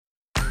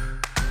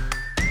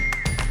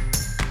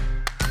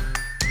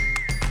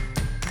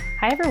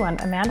Hi everyone,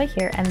 Amanda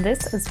here, and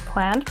this is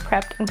Planned,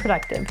 Prepped, and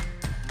Productive,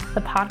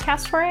 the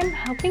podcast where I'm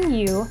helping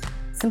you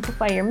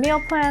simplify your meal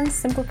plans,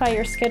 simplify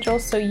your schedule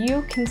so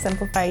you can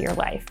simplify your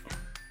life.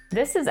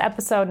 This is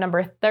episode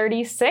number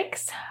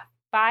 36,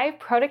 5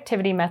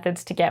 productivity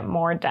methods to get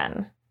more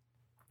done.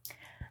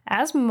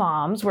 As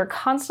moms, we're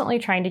constantly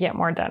trying to get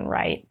more done,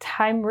 right?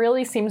 Time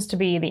really seems to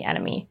be the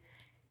enemy.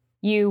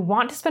 You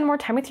want to spend more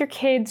time with your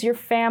kids, your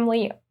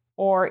family,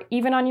 or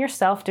even on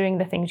yourself doing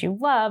the things you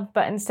love,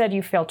 but instead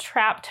you feel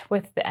trapped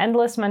with the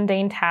endless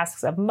mundane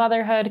tasks of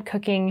motherhood,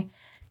 cooking,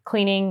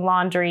 cleaning,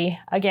 laundry,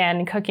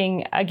 again,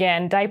 cooking,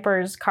 again,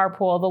 diapers,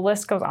 carpool, the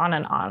list goes on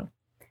and on.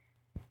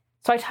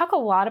 So I talk a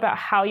lot about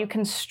how you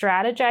can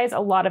strategize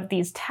a lot of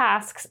these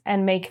tasks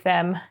and make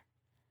them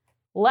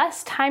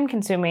less time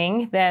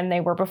consuming than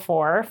they were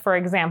before. For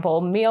example,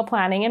 meal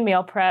planning and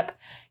meal prep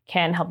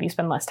can help you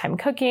spend less time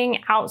cooking.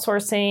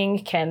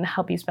 Outsourcing can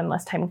help you spend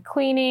less time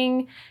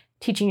cleaning.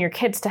 Teaching your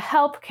kids to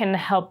help can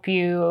help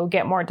you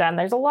get more done.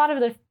 There's a lot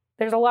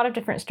of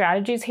different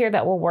strategies here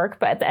that will work,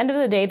 but at the end of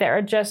the day, there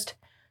are just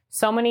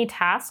so many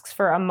tasks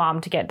for a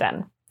mom to get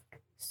done.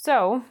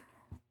 So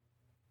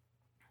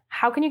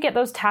how can you get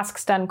those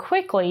tasks done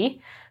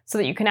quickly so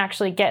that you can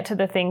actually get to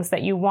the things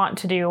that you want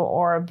to do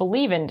or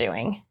believe in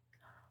doing?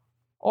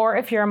 Or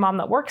if you're a mom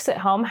that works at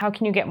home, how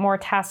can you get more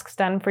tasks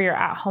done for your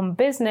at-home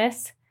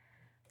business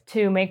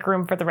to make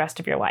room for the rest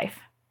of your life?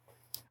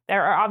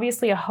 There are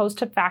obviously a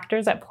host of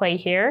factors at play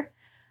here.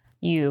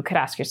 You could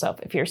ask yourself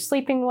if you're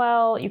sleeping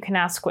well. You can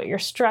ask what your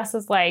stress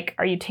is like.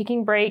 Are you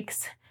taking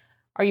breaks?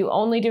 Are you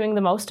only doing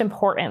the most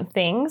important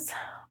things?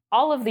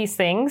 All of these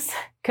things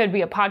could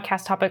be a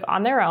podcast topic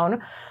on their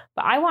own,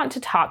 but I want to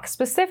talk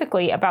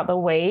specifically about the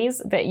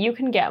ways that you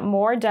can get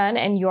more done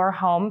in your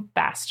home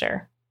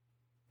faster.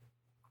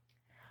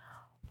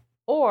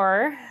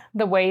 Or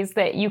the ways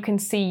that you can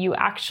see you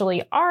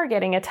actually are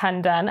getting a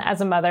ton done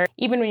as a mother,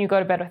 even when you go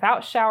to bed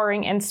without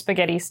showering and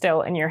spaghetti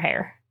still in your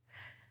hair.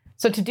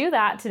 So to do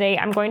that today,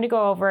 I'm going to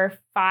go over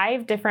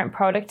 5 different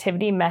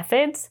productivity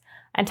methods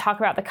and talk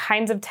about the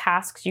kinds of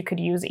tasks you could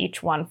use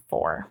each one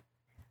for.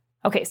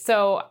 Okay,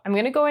 so I'm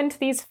going to go into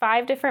these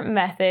 5 different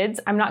methods.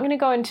 I'm not going to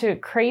go into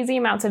crazy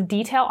amounts of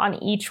detail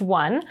on each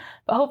one,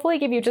 but hopefully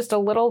give you just a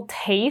little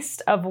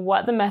taste of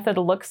what the method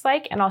looks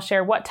like, and I'll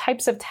share what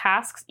types of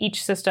tasks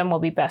each system will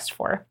be best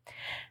for.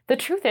 The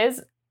truth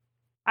is,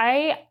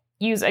 I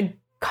use a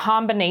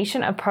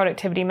combination of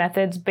productivity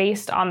methods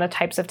based on the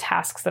types of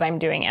tasks that I'm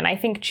doing, and I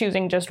think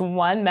choosing just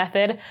one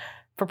method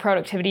for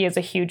productivity is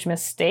a huge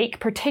mistake,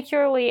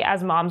 particularly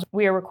as moms.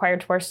 We are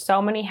required to wear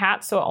so many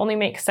hats, so it only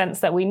makes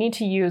sense that we need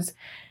to use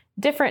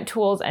different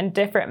tools and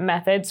different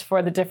methods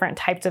for the different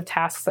types of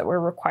tasks that we're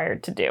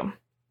required to do.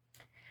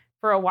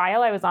 For a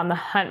while, I was on the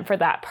hunt for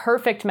that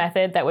perfect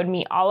method that would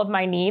meet all of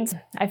my needs.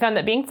 I found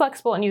that being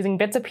flexible and using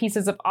bits and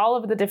pieces of all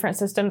of the different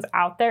systems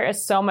out there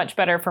is so much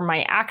better for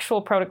my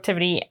actual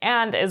productivity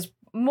and is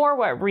more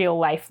what real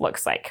life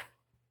looks like.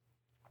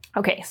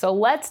 Okay, so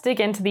let's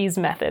dig into these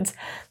methods.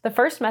 The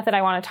first method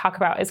I want to talk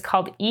about is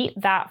called Eat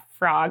That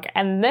Frog,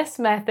 and this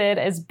method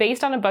is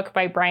based on a book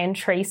by Brian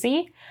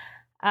Tracy.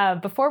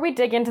 Before we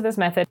dig into this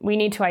method, we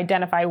need to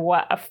identify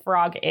what a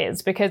frog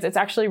is, because it's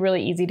actually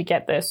really easy to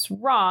get this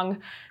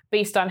wrong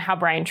based on how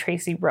Brian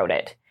Tracy wrote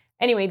it.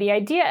 Anyway, the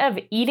idea of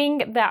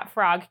eating that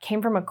frog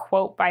came from a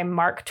quote by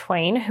Mark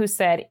Twain, who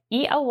said,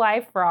 "Eat a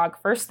live frog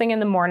first thing in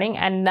the morning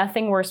and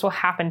nothing worse will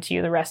happen to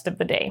you the rest of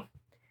the day."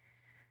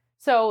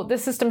 So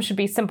this system should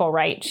be simple,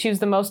 right? Choose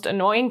the most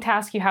annoying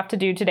task you have to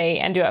do today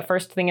and do it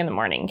first thing in the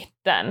morning.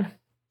 Done.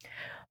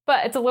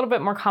 But it's a little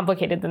bit more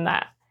complicated than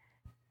that.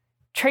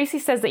 Tracy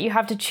says that you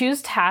have to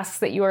choose tasks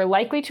that you are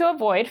likely to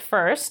avoid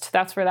first.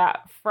 That's where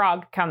that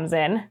frog comes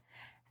in.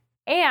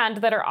 And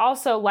that are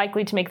also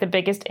likely to make the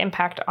biggest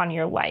impact on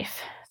your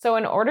life. So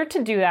in order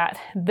to do that,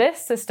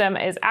 this system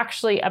is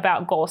actually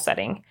about goal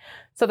setting.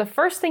 So the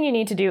first thing you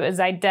need to do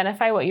is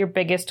identify what your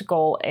biggest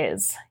goal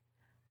is.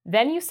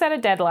 Then you set a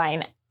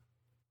deadline.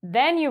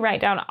 Then you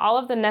write down all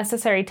of the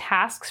necessary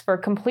tasks for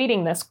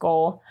completing this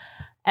goal.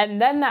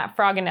 And then that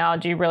frog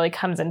analogy really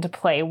comes into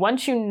play.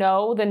 Once you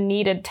know the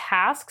needed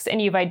tasks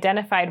and you've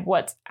identified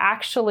what's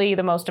actually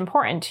the most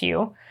important to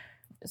you,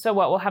 so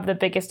what will have the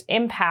biggest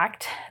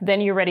impact,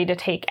 then you're ready to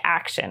take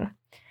action.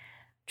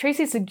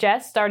 Tracy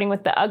suggests starting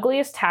with the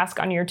ugliest task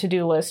on your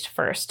to-do list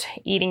first,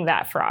 eating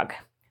that frog.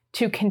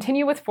 To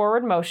continue with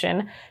forward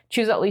motion,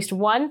 choose at least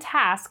one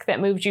task that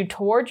moves you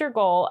towards your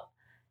goal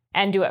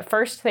and do it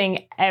first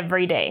thing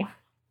every day.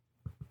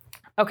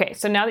 Okay,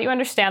 so now that you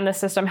understand the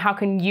system, how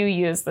can you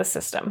use the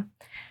system?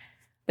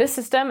 This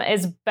system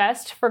is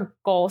best for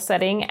goal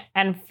setting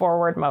and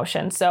forward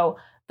motion. So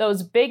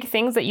those big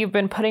things that you've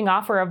been putting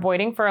off or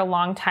avoiding for a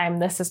long time,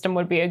 this system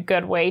would be a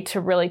good way to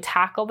really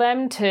tackle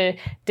them, to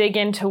dig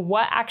into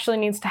what actually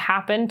needs to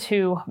happen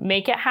to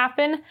make it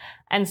happen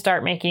and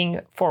start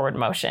making forward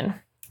motion.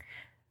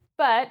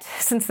 But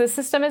since the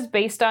system is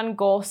based on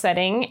goal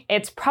setting,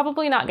 it's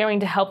probably not going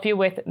to help you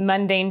with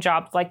mundane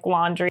jobs like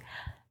laundry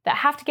that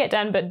have to get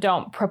done but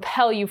don't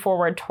propel you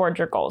forward towards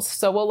your goals.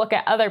 So we'll look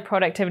at other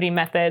productivity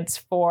methods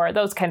for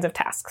those kinds of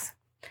tasks.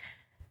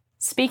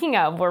 Speaking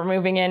of, we're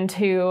moving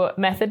into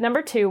method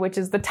number 2, which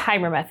is the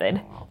timer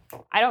method.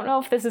 I don't know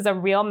if this is a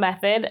real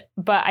method,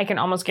 but I can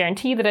almost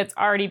guarantee that it's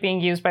already being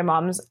used by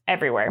moms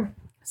everywhere.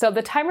 So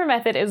the timer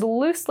method is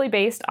loosely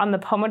based on the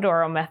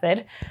Pomodoro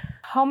method.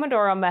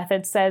 Pomodoro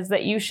method says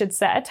that you should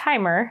set a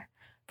timer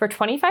for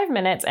 25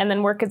 minutes and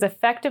then work as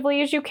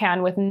effectively as you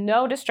can with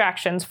no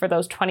distractions for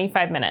those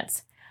 25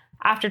 minutes.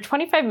 After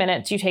 25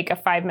 minutes, you take a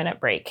 5-minute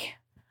break.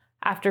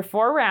 After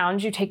 4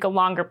 rounds, you take a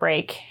longer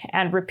break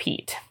and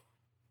repeat.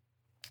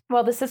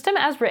 Well, the system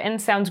as written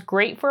sounds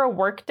great for a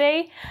work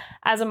day.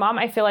 As a mom,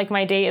 I feel like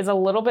my day is a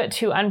little bit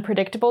too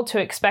unpredictable to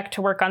expect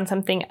to work on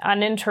something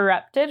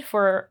uninterrupted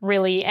for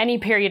really any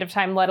period of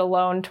time, let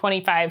alone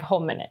 25 whole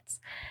minutes.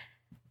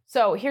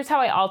 So here's how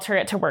I alter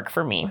it to work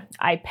for me.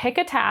 I pick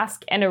a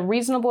task and a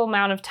reasonable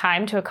amount of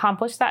time to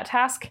accomplish that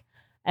task,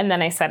 and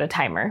then I set a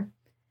timer.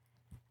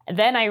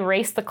 Then I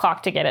race the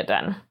clock to get it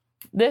done.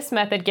 This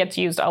method gets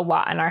used a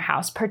lot in our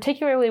house,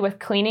 particularly with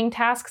cleaning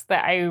tasks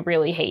that I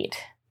really hate.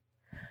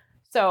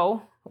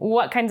 So,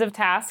 what kinds of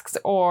tasks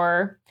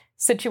or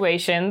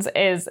situations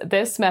is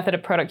this method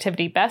of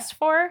productivity best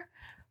for?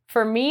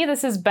 For me,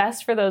 this is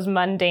best for those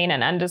mundane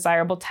and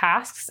undesirable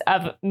tasks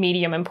of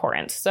medium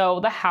importance.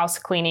 So, the house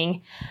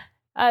cleaning,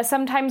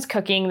 sometimes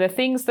cooking, the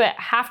things that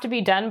have to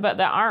be done but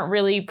that aren't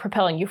really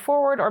propelling you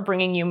forward or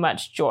bringing you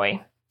much joy.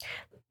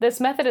 This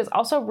method is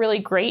also really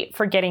great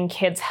for getting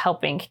kids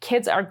helping.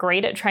 Kids are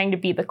great at trying to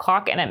beat the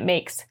clock, and it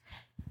makes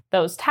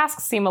those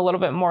tasks seem a little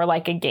bit more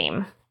like a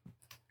game.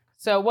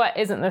 So what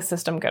isn't this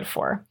system good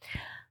for?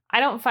 I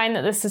don't find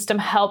that this system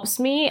helps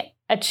me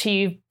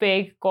achieve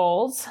big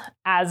goals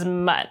as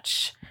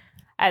much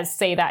as,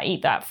 say, that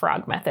eat that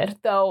frog method.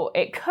 Though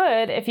it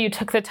could if you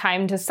took the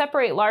time to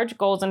separate large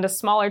goals into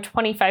smaller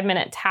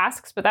 25-minute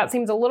tasks, but that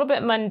seems a little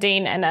bit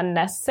mundane and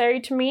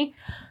unnecessary to me.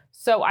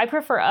 So I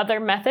prefer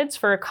other methods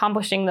for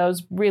accomplishing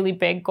those really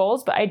big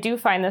goals, but I do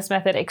find this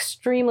method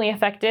extremely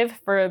effective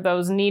for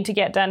those need to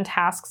get done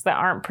tasks that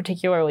aren't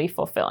particularly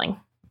fulfilling.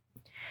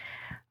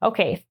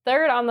 Okay,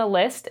 third on the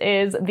list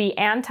is the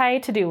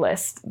anti-to-do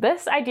list.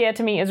 This idea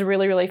to me is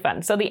really, really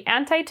fun. So the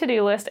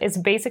anti-to-do list is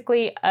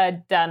basically a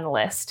done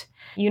list.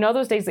 You know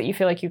those days that you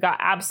feel like you got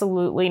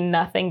absolutely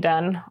nothing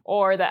done,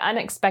 or the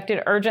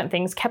unexpected urgent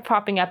things kept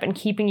popping up and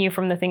keeping you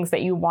from the things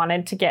that you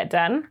wanted to get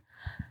done?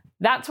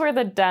 That's where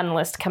the done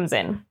list comes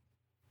in.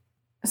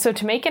 So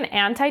to make an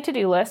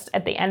anti-to-do list,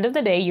 at the end of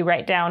the day, you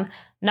write down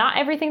not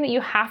everything that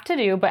you have to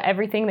do, but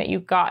everything that you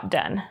got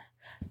done.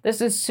 This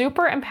is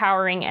super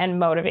empowering and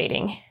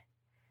motivating.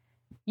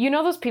 You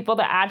know those people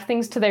that add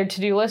things to their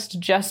to-do list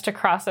just to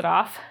cross it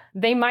off?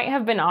 They might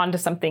have been onto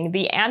something.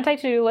 The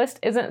anti-to-do list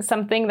isn't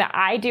something that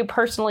I do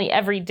personally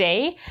every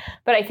day,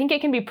 but I think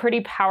it can be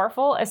pretty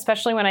powerful,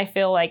 especially when I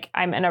feel like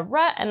I'm in a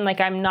rut and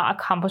like I'm not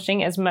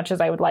accomplishing as much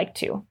as I would like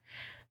to.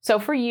 So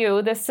for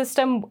you, this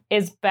system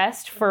is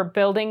best for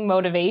building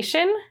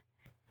motivation.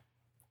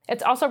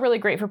 It's also really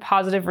great for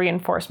positive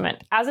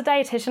reinforcement. As a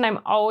dietitian, I'm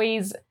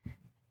always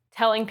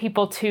telling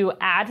people to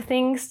add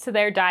things to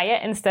their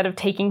diet instead of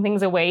taking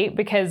things away,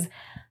 because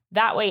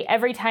that way,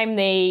 every time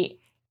they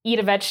eat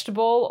a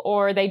vegetable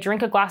or they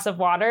drink a glass of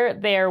water,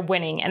 they're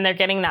winning and they're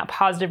getting that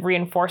positive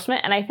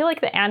reinforcement. And I feel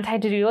like the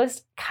anti-to-do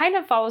list kind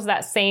of follows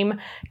that same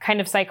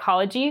kind of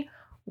psychology,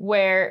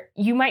 where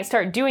you might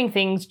start doing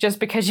things just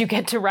because you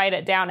get to write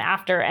it down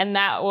after, and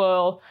that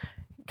will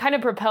kind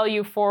of propel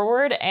you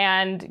forward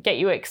and get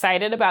you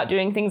excited about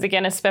doing things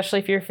again, especially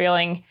if you're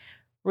feeling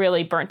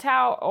really burnt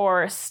out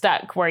or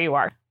stuck where you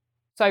are.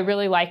 So I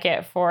really like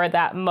it for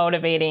that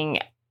motivating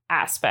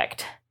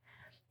aspect.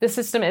 The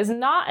system is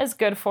not as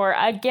good for,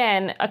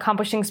 again,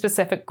 accomplishing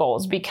specific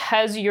goals,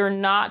 because you're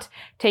not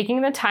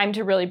taking the time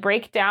to really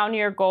break down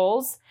your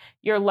goals.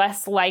 You're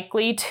less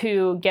likely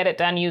to get it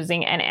done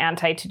using an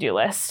anti-to-do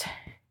list.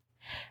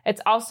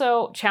 It's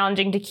also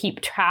challenging to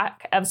keep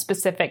track of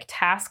specific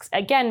tasks,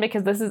 again,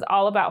 because this is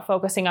all about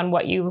focusing on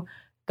what you've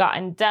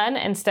gotten done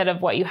instead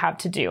of what you have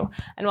to do.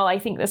 And while I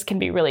think this can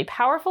be really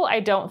powerful, I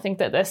don't think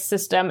that this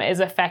system is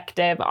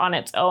effective on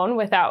its own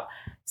without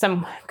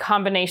some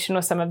combination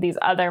with some of these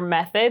other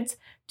methods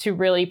to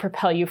really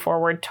propel you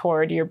forward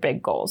toward your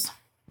big goals.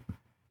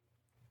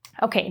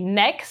 Okay,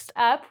 next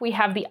up, we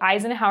have the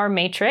Eisenhower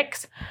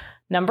Matrix,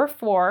 number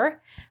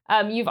 4.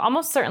 You've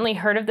almost certainly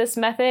heard of this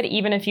method,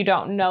 even if you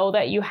don't know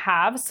that you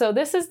have. So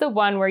this is the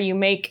one where you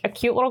make a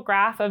cute little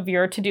graph of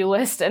your to-do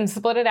list and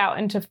split it out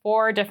into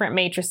 4 different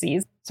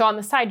matrices. So on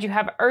the side, you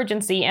have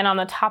urgency, and on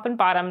the top and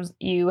bottoms,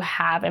 you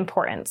have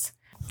importance.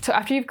 So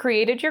after you've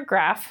created your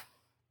graph,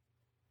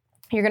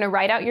 you're going to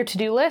write out your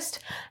to-do list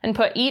and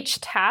put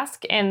each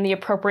task in the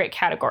appropriate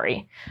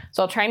category.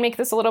 So I'll try and make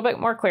this a little bit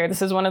more clear.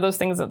 This is one of those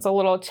things that's a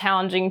little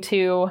challenging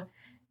to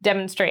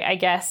demonstrate, I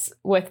guess,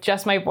 with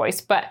just my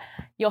voice, but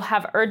you'll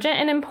have urgent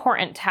and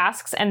important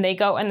tasks, and they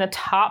go in the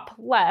top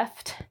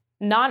left.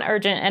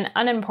 Non-urgent and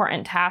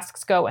unimportant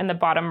tasks go in the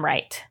bottom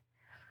right.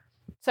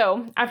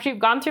 So after you've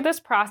gone through this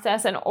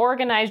process and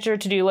organized your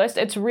to-do list,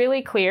 it's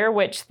really clear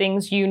which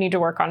things you need to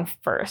work on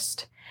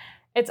first.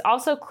 It's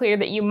also clear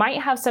that you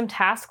might have some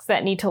tasks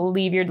that need to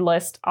leave your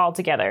list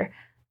altogether.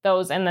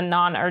 those in the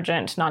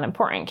non-urgent,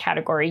 non-important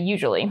category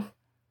usually.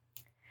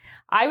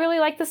 I really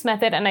like this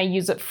method and I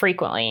use it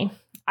frequently.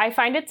 I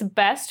find it's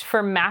best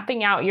for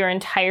mapping out your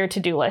entire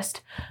to-do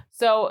list.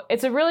 So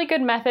it's a really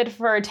good method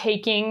for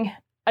taking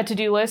a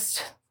to-do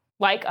list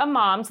like a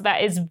mom's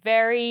that is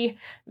very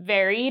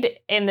varied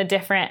in the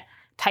different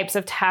types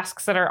of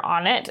tasks that are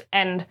on it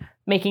and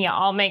making it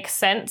all make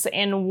sense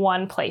in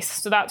one place.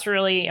 So that's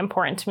really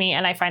important to me,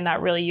 and I find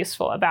that really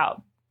useful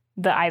about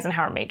the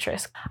Eisenhower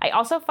matrix. I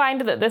also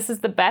find that this is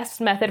the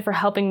best method for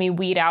helping me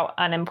weed out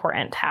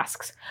unimportant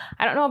tasks.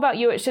 I don't know about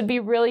you, it should be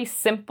really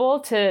simple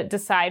to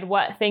decide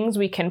what things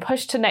we can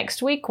push to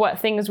next week, what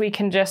things we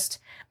can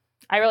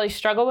I really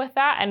struggle with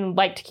that and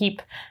like to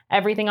keep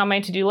everything on my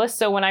to-do list.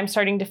 So when I'm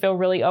starting to feel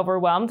really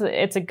overwhelmed,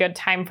 it's a good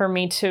time for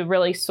me to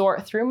really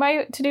sort through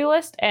my to-do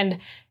list and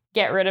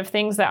get rid of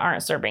things that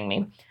aren't serving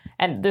me.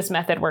 And this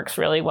method works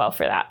really well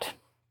for that.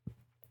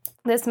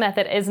 This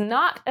method is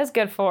not as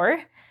good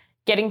for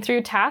getting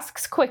through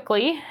tasks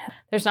quickly.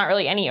 There's not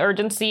really any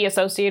urgency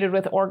associated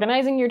with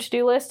organizing your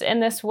to-do list in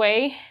this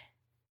way.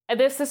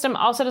 This system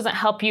also doesn't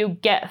help you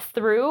get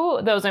through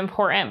those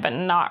important but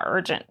not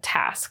urgent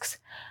tasks,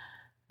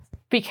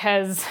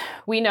 because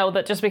we know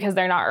that just because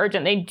they're not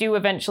urgent, they do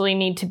eventually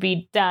need to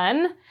be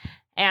done.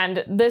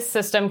 And this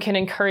system can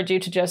encourage you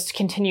to just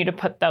continue to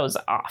put those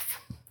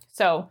off.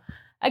 So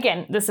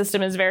again, the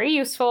system is very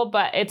useful,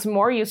 but it's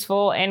more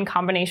useful in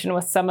combination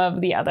with some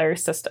of the other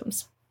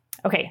systems.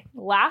 Okay,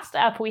 last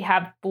up, we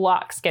have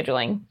block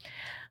scheduling.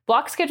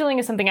 Block scheduling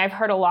is something I've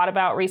heard a lot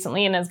about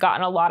recently and has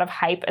gotten a lot of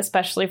hype,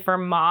 especially for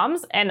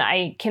moms. And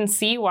I can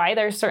see why.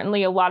 There's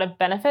certainly a lot of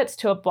benefits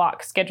to a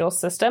block schedule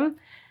system.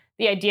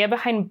 The idea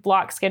behind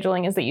block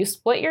scheduling is that you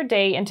split your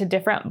day into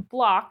different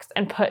blocks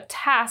and put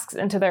tasks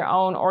into their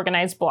own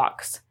organized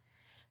blocks.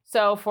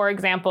 So, for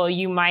example,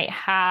 you might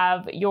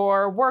have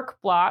your work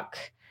block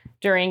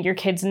during your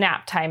kids'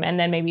 nap time, and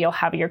then maybe you'll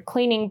have your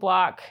cleaning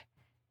block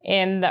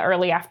in the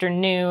early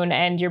afternoon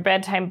and your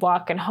bedtime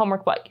block and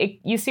homework block.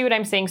 You see what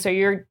I'm saying? So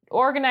you're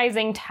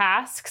organizing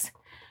tasks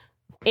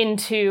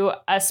into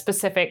a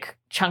specific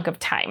chunk of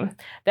time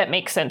that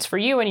makes sense for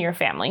you and your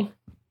family.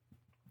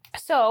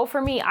 So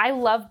for me, I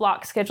love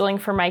block scheduling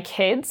for my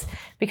kids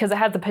because it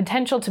has the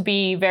potential to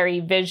be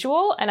very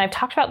visual. And I've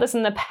talked about this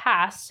in the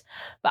past,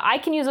 but I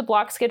can use a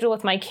block schedule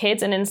with my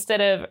kids, and instead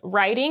of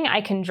writing,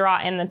 I can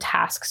draw in the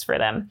tasks for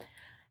them.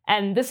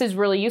 And this is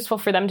really useful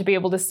for them to be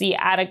able to see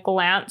at a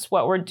glance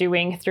what we're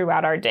doing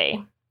throughout our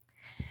day.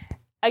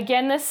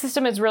 Again, this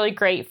system is really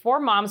great for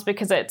moms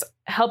because it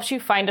helps you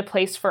find a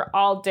place for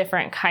all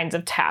different kinds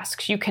of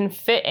tasks. You can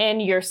fit in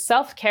your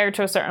self-care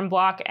to a certain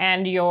block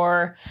and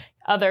your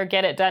other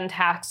get-it-done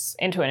tasks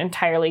into an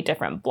entirely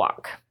different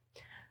block.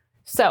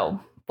 So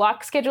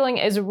block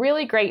scheduling is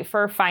really great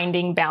for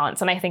finding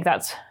balance, and I think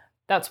that's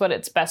what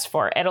it's best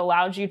for. It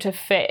allows you to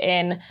fit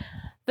in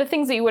the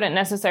things that you wouldn't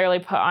necessarily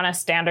put on a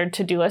standard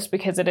to-do list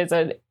because it is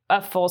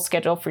a full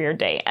schedule for your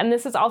day. And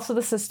this is also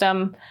the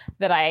system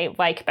that I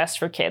like best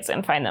for kids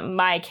and find that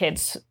my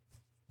kids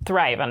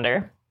thrive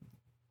under.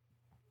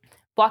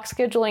 Block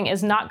scheduling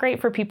is not great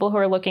for people who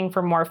are looking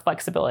for more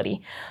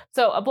flexibility.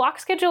 So a block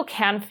schedule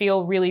can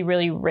feel really,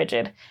 really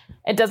rigid.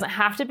 It doesn't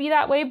have to be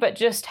that way, but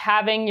just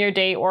having your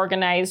day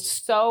organized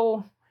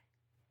so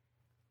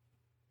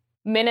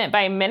minute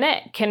by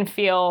minute can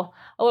feel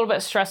a little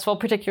bit stressful,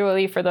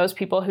 particularly for those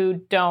people who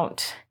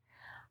don't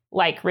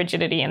like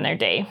rigidity in their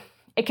day.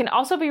 It can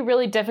also be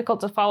really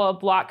difficult to follow a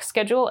block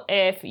schedule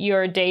if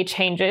your day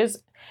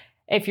changes,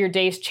 if your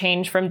days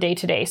change from day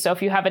to day. So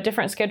if you have a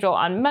different schedule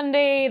on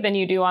Monday than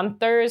you do on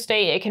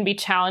Thursday, it can be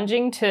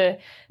challenging to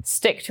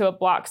stick to a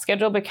block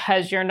schedule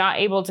because you're not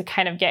able to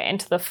kind of get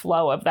into the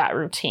flow of that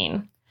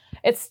routine.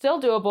 It's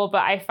still doable,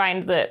 but I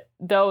find that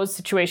those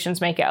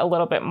situations make it a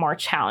little bit more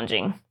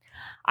challenging.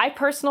 I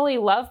personally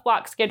love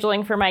block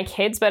scheduling for my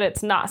kids, but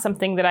it's not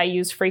something that I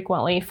use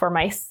frequently for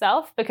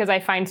myself because I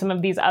find some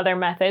of these other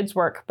methods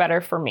work better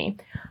for me.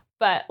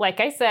 But like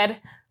I said,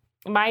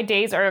 my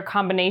days are a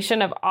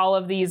combination of all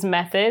of these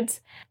methods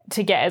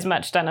to get as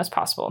much done as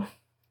possible.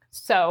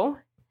 So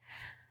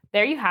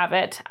there you have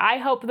it. I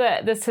hope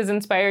that this has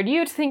inspired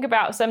you to think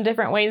about some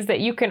different ways that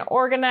you can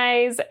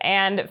organize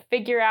and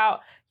figure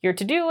out your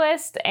to-do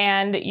list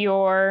and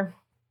your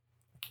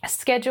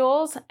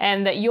schedules,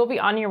 and that you'll be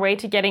on your way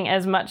to getting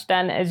as much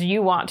done as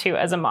you want to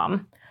as a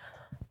mom.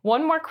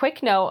 One more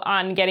quick note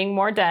on getting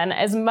more done.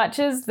 As much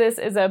as this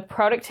is a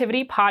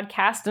productivity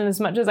podcast and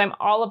as much as I'm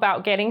all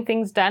about getting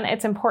things done,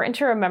 it's important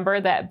to remember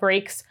that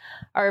breaks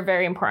are a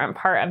very important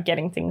part of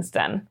getting things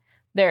done.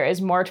 There is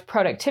more to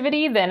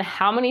productivity than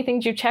how many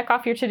things you check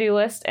off your to-do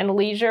list, and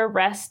leisure,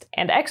 rest,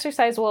 and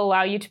exercise will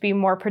allow you to be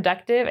more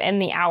productive in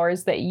the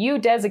hours that you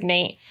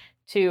designate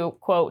to,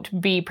 quote,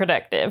 be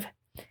productive.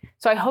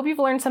 So I hope you've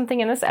learned something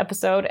in this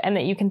episode and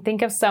that you can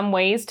think of some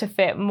ways to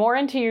fit more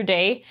into your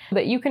day so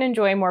that you can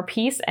enjoy more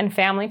peace and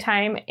family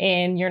time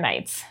in your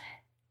nights.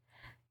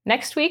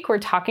 Next week, we're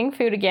talking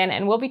food again,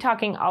 and we'll be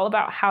talking all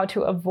about how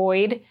to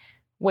avoid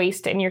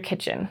waste in your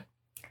kitchen.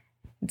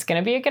 It's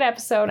going to be a good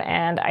episode,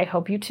 and I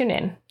hope you tune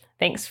in.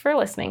 Thanks for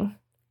listening.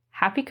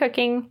 happy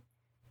cooking,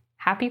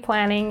 happy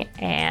planning,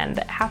 and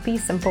happy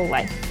simple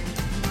life.